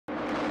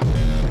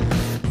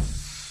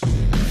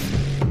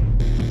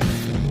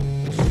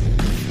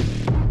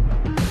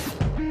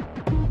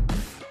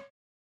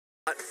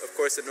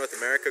course, in North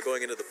America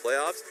going into the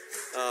playoffs.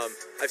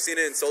 I've seen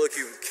it in solo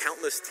queue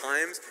countless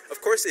times.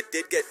 Of course, it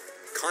did get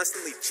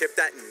constantly chipped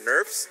at in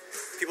nerfs.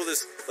 People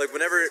just, like,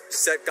 whenever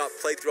set got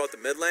played throughout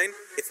the mid lane,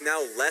 it's now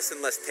less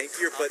and less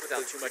tankier, but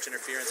without too much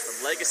interference from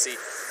Legacy.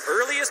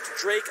 Earliest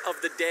Drake of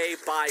the day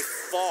by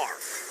far.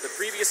 The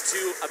previous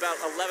two, about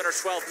 11 or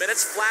 12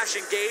 minutes. Flash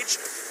engage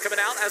coming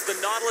out as the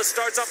Nautilus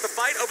starts off the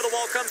fight. Over the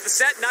wall comes the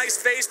set.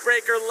 Nice face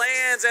breaker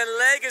lands, and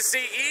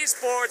Legacy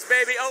Esports,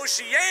 baby,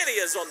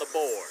 Oceania's on the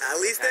board. at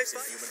least they Packs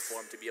in human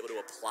form to be able to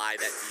apply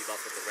that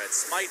debuff with the red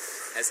smite,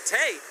 as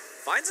Tay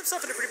finds himself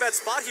in a pretty bad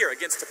spot here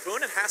against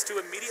Tapoon and has to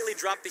immediately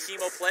drop the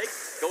Hemo Plague.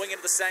 Going into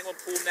the Sanguine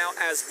Pool now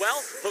as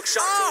well. Hook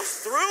shot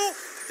goes through.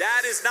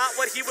 That is not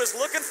what he was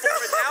looking for.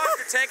 And now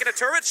after tanking a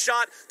turret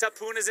shot,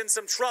 Tapoon is in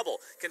some trouble.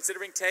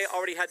 Considering Tay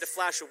already had to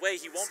flash away,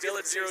 he won't deal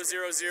at 0-0-0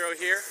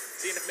 here.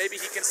 Seeing if maybe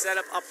he can set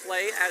up a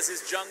play as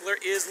his jungler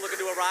is looking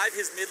to arrive.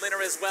 His mid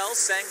laner as well.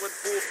 Sanguine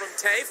Pool from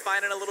Tay,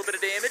 finding a little bit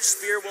of damage.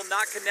 Spear will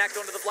not connect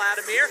onto the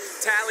Vladimir.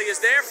 Tally is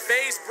there.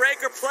 Phase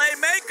breaker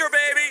playmaker,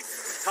 baby.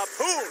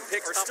 Tapoon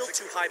picks up still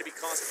too high to be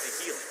constantly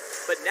healing.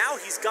 But now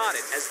he's got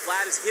it, as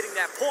Vlad is hitting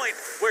that point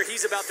where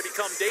he's about to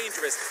become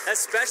dangerous,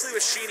 especially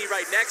with Sheeny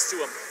right next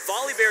to him.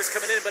 Volley Bear's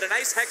coming in, but a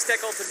nice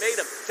Hextech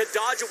ultimatum to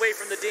dodge away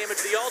from the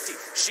damage of the ulti.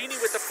 Sheeny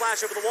with the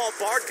flash over the wall.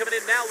 Bard coming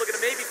in now, looking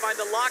to maybe find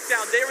the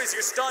lockdown. There is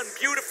your stun,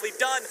 beautifully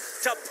done.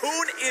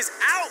 Tapoon is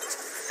out,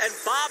 and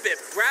Bobbip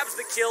grabs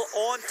the kill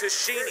onto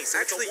Sheeny. So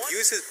actually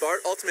use his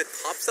Bard ultimate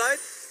topside,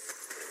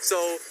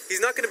 so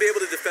he's not going to be able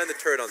to defend the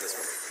turret on this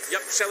one.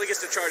 Yep, Shelly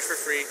gets to charge for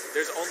free.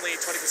 There's only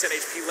 20%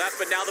 HP left,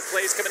 but now the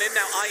play's coming in.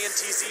 Now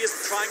INTZ is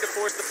trying to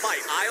force the fight.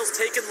 Isles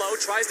taken low,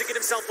 tries to get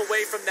himself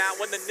away from that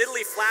one. The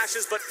Nidalee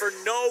flashes, but for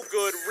no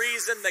good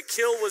reason. The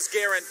kill was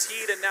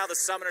guaranteed, and now the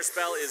summoner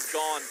spell is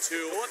gone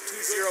too. Go up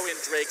 2-0 in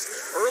Drake's.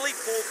 Early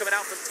pull coming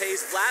out from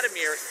Tay's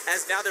Vladimir,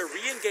 as now they're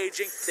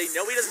re-engaging. They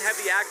know he doesn't have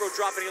the aggro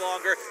drop any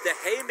longer. The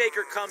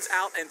Haymaker comes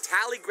out, and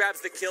Tally grabs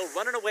the kill,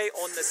 running away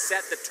on the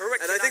set. The turret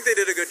and I think they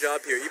did a good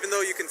job here, even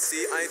though you can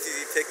see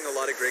INTZ taking a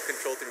lot of great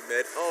control through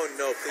mid. Oh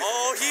no, please.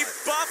 Oh, he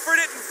buffered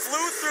it and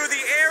flew through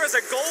the air as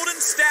a golden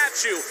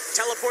statue.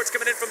 Teleports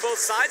coming in from both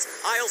sides.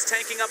 Isles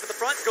tanking up at the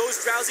front. Goes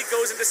Drowsy,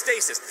 goes into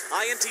stasis.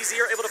 INTZ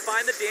are able to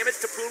find the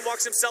damage. Tapoon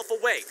walks himself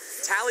away.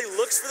 Tally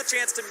looks for the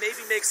chance to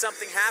maybe make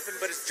something happen,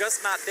 but it's just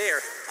not there.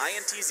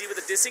 INTZ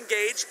with a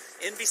disengage.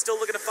 Envy still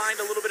looking to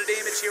find a little bit of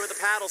damage here with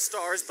the paddle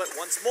stars, but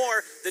once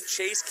more, the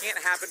chase can't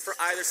happen for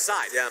either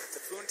side. Yeah.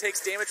 Tapoon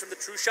takes damage from the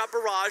True Shot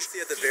Barrage.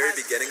 See at the very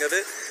beginning of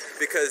it,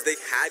 because they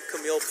had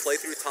Camille play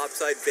through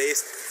topside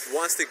base,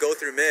 wants to go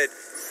through mid,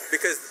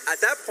 because at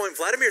that point,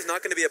 Vladimir's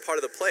not going to be a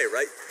part of the play,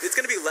 right? It's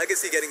going to be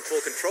Legacy getting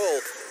full control,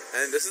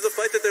 and this is the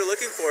fight that they're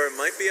looking for. It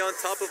might be on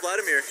top of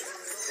Vladimir.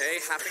 Okay,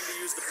 having to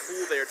use the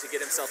pool there to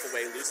get himself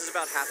away, loses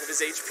about half of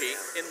his HP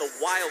in the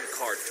wild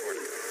card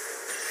tournament.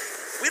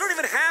 We don't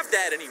even have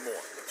that anymore.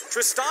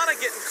 Tristana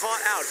getting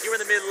caught out here in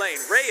the mid lane.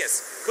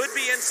 Reyes could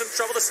be in some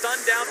trouble. The stun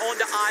down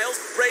onto Isles.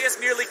 Reyes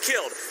nearly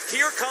killed.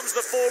 Here comes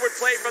the forward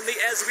play from the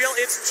Ezreal.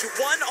 It's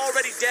one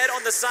already dead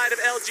on the side of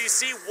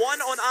LGC, one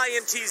on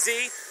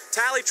INTZ.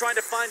 Tally trying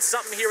to find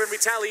something here in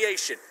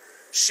retaliation.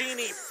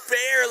 Sheeny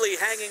barely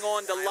hanging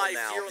on to life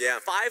here. Yeah.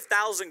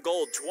 5,000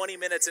 gold 20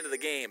 minutes into the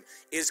game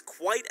is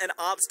quite an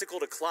obstacle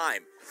to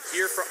climb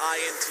here for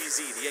INTZ.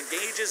 The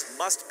engages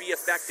must be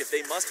effective.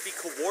 They must be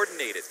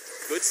coordinated.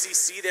 Good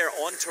CC there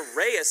onto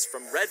Reyes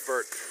from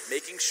Redvert,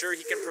 making sure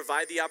he can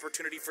provide the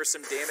opportunity for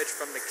some damage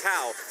from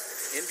Macau.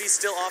 Envy's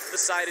still off the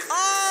side. And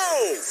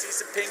you can see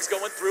some pings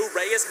going through.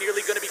 Reyes nearly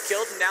going to be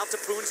killed, and now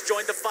Tapoon's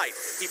joined the fight.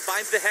 He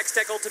finds the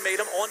Hextech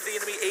ultimatum onto the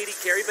enemy 80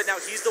 carry, but now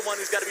he's the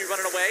one who's got to be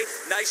running away.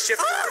 Nice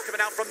shift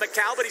coming out from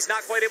Macau, but he's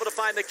not quite able to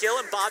find the kill,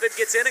 and Bobbit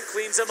gets in and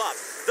cleans him up.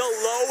 The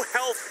low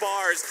health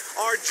bars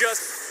are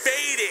just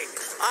baiting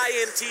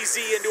INTZ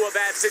into a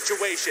bad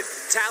situation.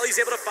 Tally's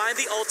able to find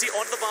the ulti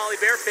onto the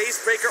volley bear, face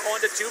breaker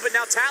onto 2, but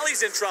now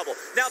Tally's in trouble.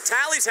 Now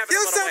Tally's having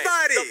to run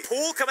away. The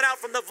pool coming out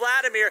from the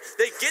Vladimir.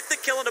 They get the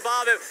kill into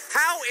Bobbit.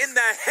 How in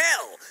the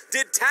hell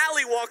did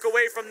Tally walk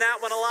away from that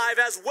one alive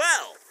as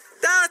well?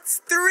 That's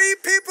 3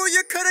 people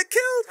you could have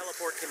killed.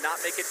 Teleport cannot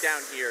make it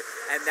down here,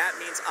 and that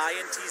means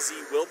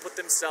INTZ will put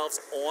themselves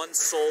on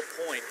Soul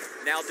Point,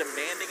 now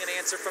demanding an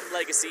answer from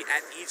Legacy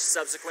at each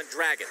subsequent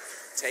dragon.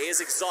 Tay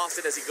is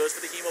exhausted as he goes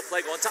for the Hemo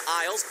Plague onto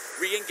Isles,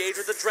 re-engage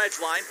with the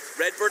Dredge line.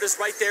 Redbird is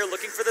right there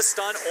looking for the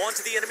stun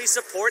onto the enemy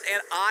support,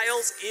 and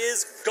Isles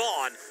is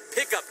gone.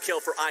 Pickup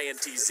kill for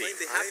INTZ.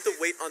 They have to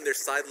wait on their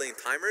side lane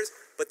timers,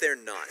 but they're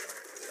not.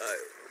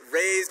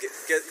 Raze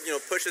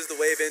pushes the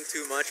wave in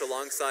too much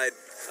alongside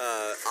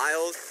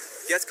Isles,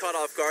 gets caught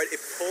off guard.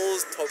 It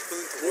pulls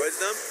Tapoon towards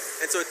them,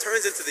 and so it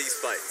turns into these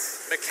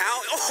fights. Macau,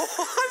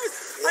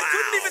 I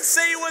couldn't even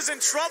say he was in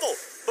trouble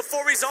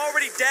before he's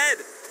already dead.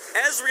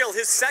 Ezreal,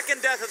 his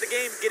second death of the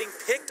game, getting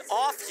picked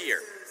off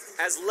here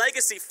as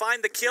Legacy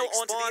find the kill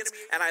onto the enemy,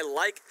 and I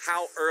like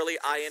how early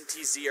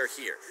INTZ are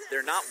here.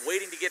 They're not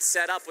waiting to get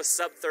set up with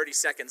sub 30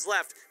 seconds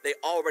left. They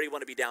already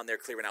want to be down there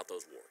clearing out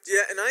those wards.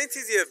 Yeah, and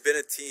ITZ have been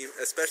a team,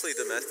 especially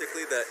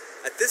domestically, that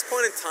at this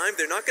point in time,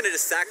 they're not going to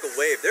just sack a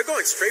wave. They're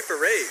going straight for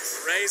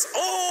Rays. Rays.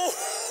 Oh!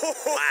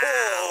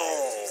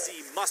 Wow!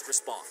 ITZ must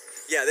respond.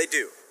 Yeah, they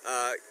do.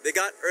 They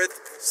got Earth,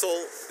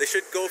 Soul. They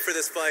should go for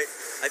this fight.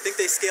 I think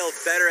they scaled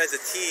better as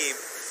a team,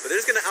 but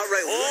they're just going to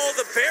outright lose. Oh,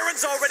 the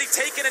Baron's already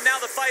taken, and now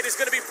the fight is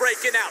going to be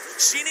breaking out.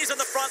 Sheeny's on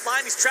the front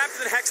line. He's trapped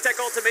in the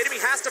Hextech ultimatum. He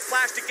has to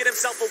flash to get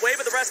himself away,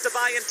 but the rest of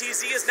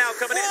INTZ is now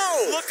coming in.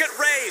 Look at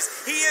Rays.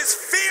 He is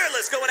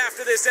fearless going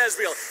after this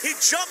Ezreal. He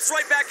jumps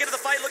right back into the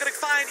fight, looking to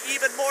find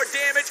even more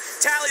damage.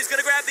 Tally's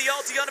going to grab the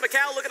ulti onto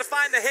Macau, looking to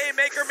find the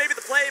Haymaker, maybe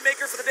the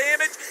Playmaker for the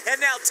damage, and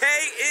now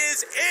Tay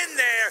is in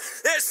there.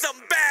 There's some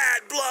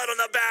bad blood on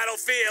the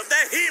battlefield.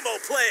 The Hemo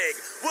Plague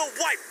will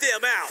wipe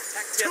them out.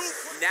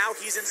 Now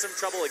he's in some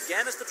trouble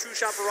again as the True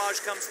Shot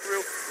Barrage comes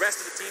through.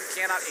 Rest of the team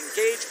cannot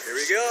engage. Here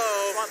we go.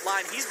 Front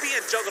line, he's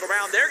being juggled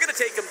around. They're going to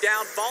take him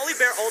down. Volley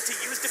Bear ulti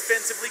used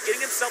defensively,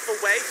 getting himself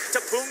away.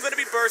 Tapoon going to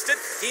be bursted.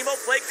 Hemo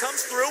Plague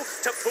comes through.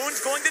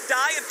 Tapoon's going to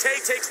die, and Tay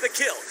takes the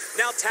kill.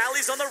 Now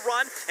Tally's on the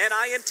run, and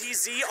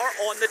INTZ are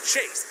on the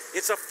chase.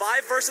 It's a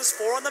 5 versus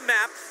 4 on the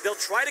map. They'll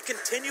try to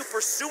continue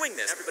pursuing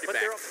this. Everybody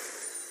back.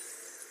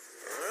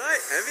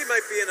 Alright, Envy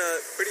might be in a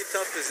pretty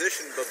tough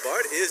position, but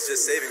Bard is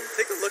just saving.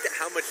 Take a look at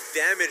how much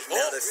damage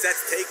now the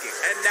set's taking.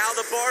 And now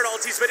the Bard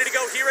ulti's ready to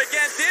go here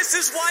again. This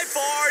is why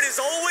Bard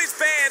is always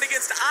banned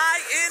against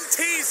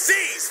INTZ,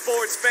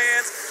 sports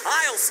fans.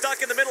 Isle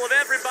stuck in the middle of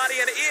everybody,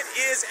 and it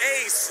is a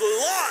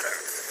slaughter.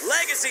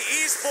 Legacy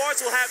Esports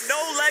will have no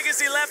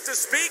legacy left to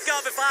speak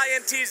of if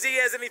INTZ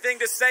has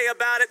anything to say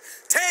about it.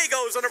 Tay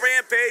goes on a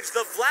rampage.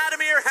 The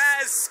Vladimir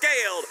has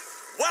scaled.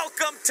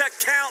 Welcome to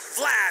Count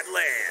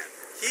Vladland.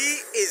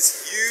 He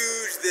is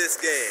huge this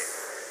game.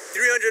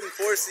 304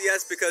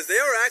 CS because they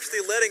were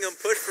actually letting him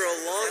push for a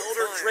long time.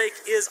 Elder Drake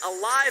is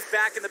alive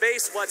back in the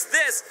base. What's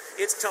this?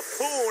 It's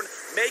Tapoon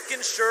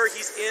making sure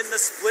he's in the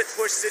split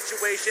push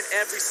situation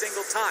every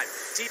single time.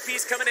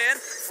 TP's coming in,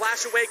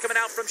 flash away coming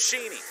out from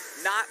Sheeny.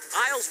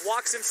 Isles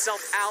walks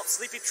himself out.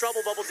 Sleepy Trouble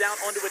bubble down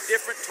onto a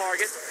different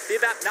target.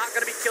 Bibap not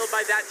going to be killed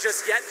by that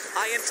just yet.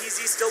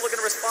 INTZ still looking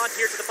to respond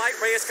here to the fight.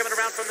 Reyes coming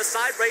around from the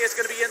side. Reyes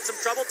going to be in some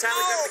trouble. Tally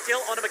gets the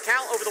kill onto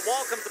Macau. Over the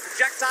wall comes the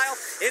projectile.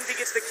 Envy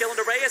gets the kill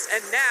into Reyes.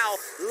 And now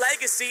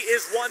Legacy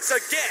is once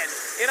again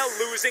in a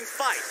losing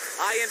fight.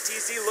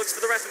 INTZ looks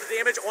for the rest of the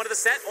damage onto the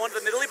set, onto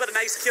the Nidalee, but a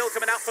nice kill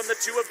coming out from the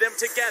two of them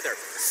together.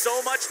 So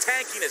much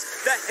tankiness.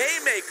 The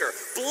Haymaker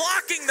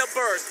blocking the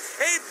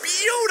burst. A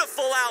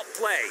beautiful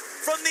outplay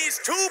from these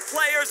two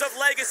players of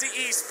Legacy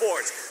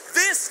Esports.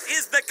 This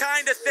is the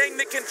kind of thing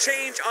that can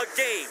change a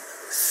game.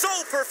 So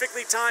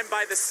perfectly timed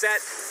by the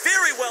set.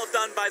 Very well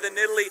done by the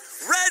Nidalee.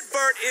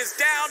 Redbird is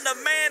down. The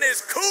man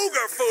is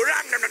cougar food.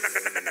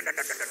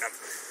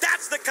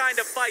 That's the kind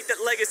of fight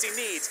that Legacy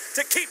needs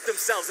to keep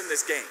themselves in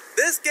this game.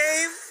 This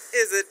game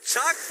is a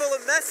chock full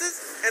of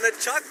messes and a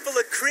chock full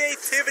of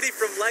creativity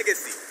from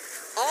Legacy.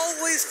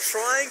 Always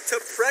trying to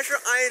pressure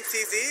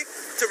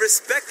INTZ to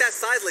respect that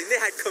side lane.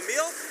 They had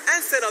Camille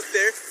and Set up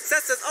there.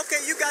 Set says, okay,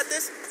 you got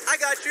this. I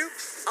got you.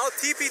 I'll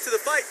TP to the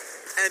fight.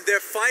 And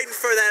they're fighting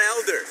for that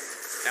Elder.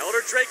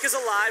 Elder Drake is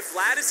alive.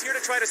 Vlad is here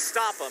to try to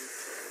stop him.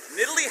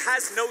 Nidalee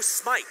has no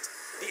smite.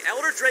 The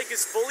Elder Drake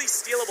is fully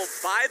stealable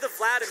by the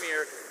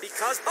Vladimir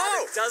because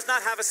Vladimir does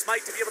not have a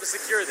smite to be able to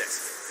secure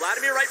this.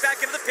 Vladimir right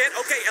back into the pit.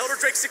 Okay, Elder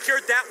Drake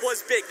secured. That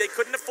was big. They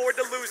couldn't afford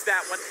to lose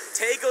that one.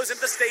 Tay goes into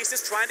the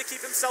stasis, trying to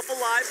keep himself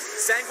alive.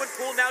 Sanguine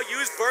Pool now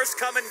used.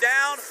 Burst coming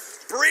down.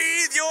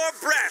 Breathe your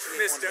breath,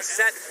 Mr.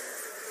 Set.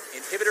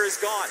 Inhibitor is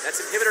gone.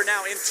 That's Inhibitor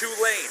now in 2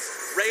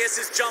 lanes. Reyes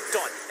is jumped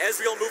on.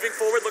 Ezreal moving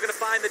forward, looking to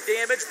find the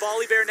damage.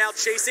 Volley Bear now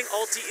chasing.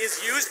 Ulti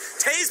is used.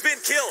 Tay's been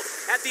killed.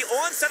 At the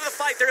onset of the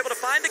fight, they're able to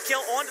find the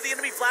kill onto the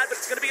enemy Vlad, but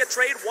it's going to be a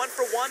trade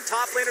 1-for-1.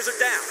 Top laners are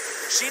down.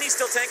 Sheeny's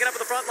still tanking up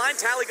at the front line.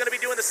 Tally going to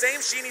be doing the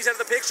same. Sheeny's out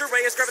of the picture.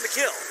 Reyes grabbing the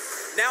kill.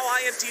 Now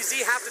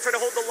INTZ have to try to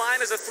hold the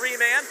line as a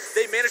 3-man.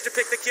 They managed to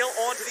pick the kill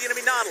onto the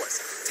enemy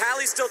Nautilus.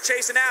 Tally's still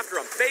chasing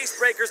after him. Face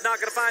Breaker's not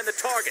going to find the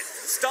target.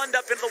 Stunned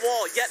up into the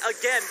wall yet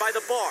again by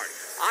the Bard.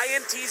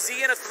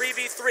 INTZ in a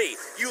 3v3.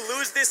 You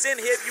lose this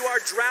inhib, you are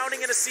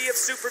drowning in a sea of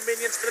super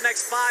minions for the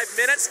next 5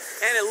 minutes,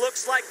 and it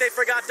looks like they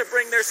forgot to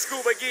bring their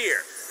scuba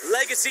gear.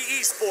 Legacy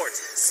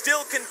Esports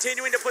still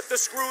continuing to put the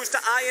screws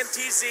to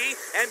INTZ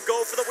and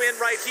go for the win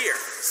right here.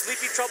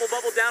 Sleepy Trouble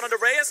bubble down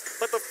onto Reyes,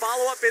 but the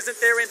follow-up isn't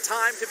there in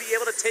time to be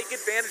able to take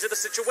advantage of the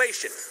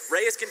situation.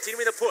 Reyes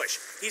continuing to push.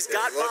 He's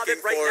got Bobbit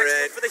right next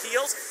to him for the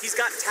heals. He's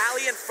got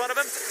Tally in front of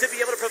him to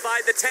be able to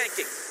provide the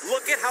tanking.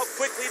 Look at how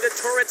quickly the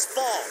turrets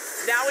fall.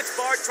 Now it's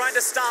Bard trying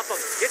to stop him.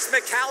 It's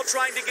Macau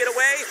trying to get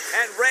away,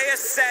 and Reyes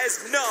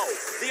says no.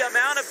 The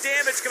amount of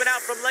damage coming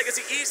out from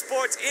Legacy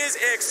Esports is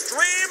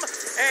extreme,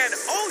 and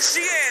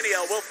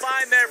Oceania will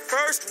find their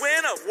first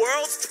win of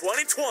Worlds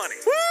 2020.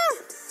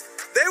 Woo!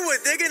 They were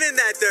digging in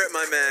that dirt,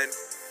 my man.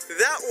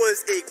 That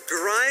was a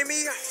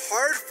grimy,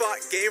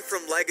 hard-fought game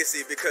from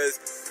Legacy because,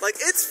 like,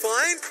 it's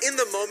fine in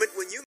the moment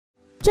when you...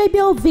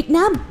 JBO Việt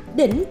Nam,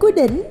 đỉnh của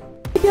đỉnh.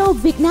 JBO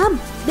Việt Nam,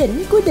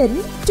 đỉnh của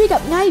đỉnh. Truy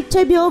cập ngay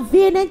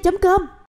jbovnn.com.